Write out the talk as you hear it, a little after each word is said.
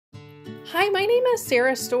Hi, my name is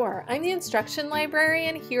Sarah Storr. I'm the instruction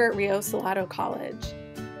librarian here at Rio Salado College.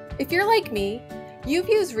 If you're like me, you've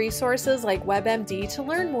used resources like WebMD to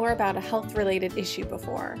learn more about a health-related issue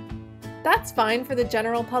before. That's fine for the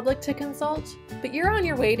general public to consult, but you're on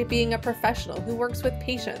your way to being a professional who works with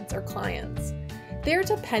patients or clients. They're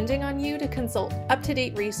depending on you to consult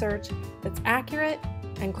up-to-date research that's accurate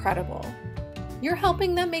and credible. You're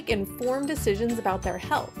helping them make informed decisions about their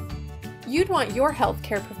health. You'd want your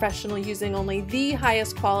healthcare professional using only the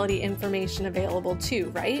highest quality information available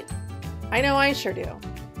too, right? I know I sure do.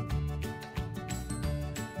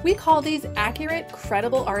 We call these accurate,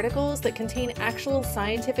 credible articles that contain actual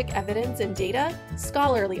scientific evidence and data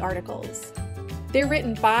scholarly articles. They're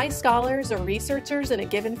written by scholars or researchers in a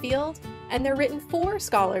given field, and they're written for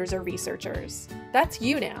scholars or researchers. That's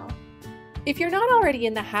you now. If you're not already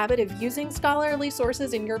in the habit of using scholarly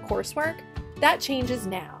sources in your coursework, that changes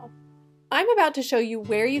now. I'm about to show you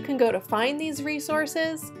where you can go to find these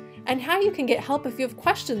resources and how you can get help if you have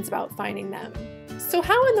questions about finding them. So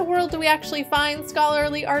how in the world do we actually find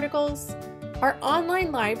scholarly articles? Our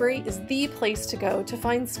online library is the place to go to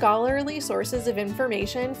find scholarly sources of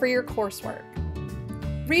information for your coursework.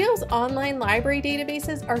 Rio's online library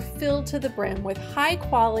databases are filled to the brim with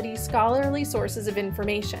high-quality scholarly sources of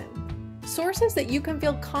information, sources that you can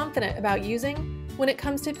feel confident about using when it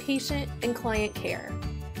comes to patient and client care.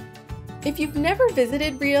 If you've never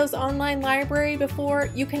visited Rio's online library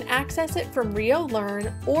before, you can access it from Rio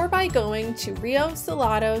Learn or by going to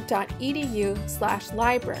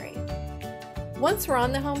riosalado.edu/library. Once we're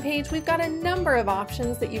on the homepage, we've got a number of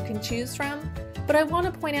options that you can choose from, but I want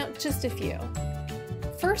to point out just a few.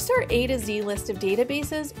 First, our A to Z list of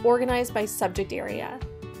databases organized by subject area.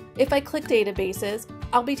 If I click Databases,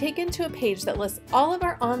 I'll be taken to a page that lists all of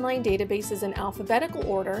our online databases in alphabetical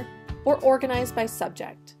order or organized by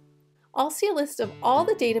subject. I'll see a list of all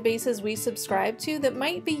the databases we subscribe to that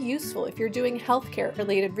might be useful if you're doing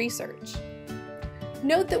healthcare-related research.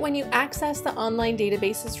 Note that when you access the online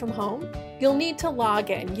databases from home, you'll need to log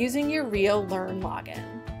in using your Rio Learn login.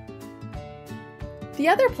 The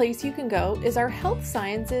other place you can go is our Health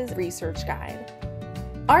Sciences Research Guide.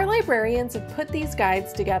 Our librarians have put these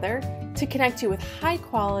guides together to connect you with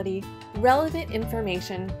high-quality, relevant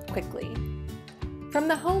information quickly. From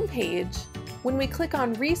the home page, when we click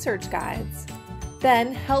on Research Guides,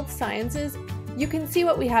 then Health Sciences, you can see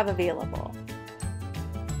what we have available.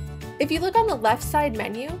 If you look on the left side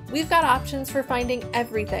menu, we've got options for finding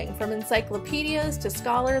everything from encyclopedias to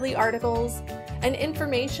scholarly articles and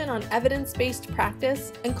information on evidence-based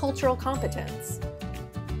practice and cultural competence.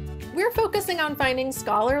 We're focusing on finding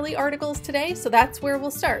scholarly articles today, so that's where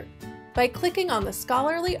we'll start, by clicking on the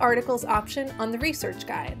Scholarly Articles option on the Research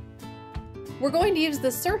Guide. We're going to use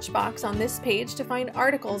the search box on this page to find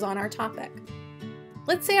articles on our topic.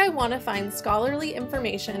 Let's say I want to find scholarly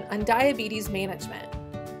information on diabetes management.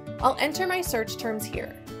 I'll enter my search terms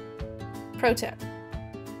here. Pro tip: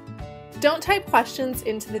 don't type questions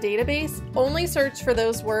into the database, only search for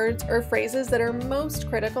those words or phrases that are most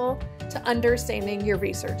critical to understanding your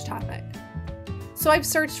research topic. So I've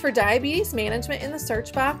searched for diabetes management in the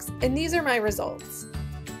search box, and these are my results.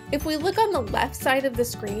 If we look on the left side of the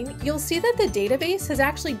screen, you'll see that the database has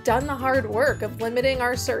actually done the hard work of limiting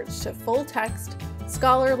our search to full-text,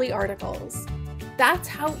 scholarly articles. That's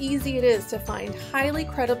how easy it is to find highly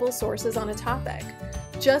credible sources on a topic.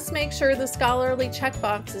 Just make sure the scholarly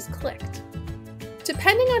checkbox is clicked.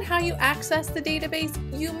 Depending on how you access the database,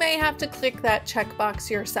 you may have to click that checkbox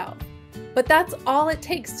yourself. But that's all it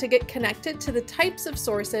takes to get connected to the types of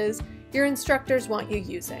sources your instructors want you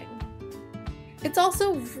using. It's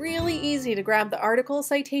also really easy to grab the article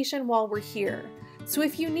citation while we're here. So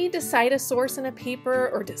if you need to cite a source in a paper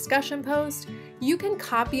or discussion post, you can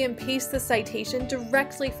copy and paste the citation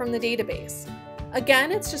directly from the database.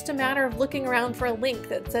 Again, it's just a matter of looking around for a link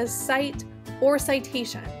that says Cite or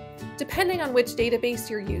Citation, depending on which database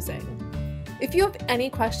you're using. If you have any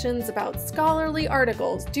questions about scholarly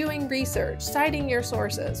articles, doing research, citing your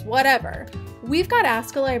sources, whatever, we've got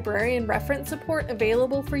Ask a Librarian reference support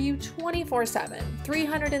available for you 24/7,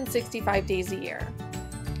 365 days a year.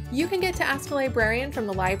 You can get to Ask a Librarian from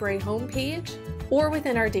the library homepage or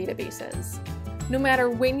within our databases. No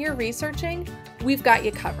matter when you're researching, we've got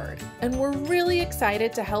you covered, and we're really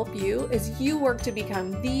excited to help you as you work to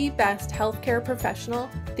become the best healthcare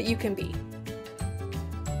professional that you can be.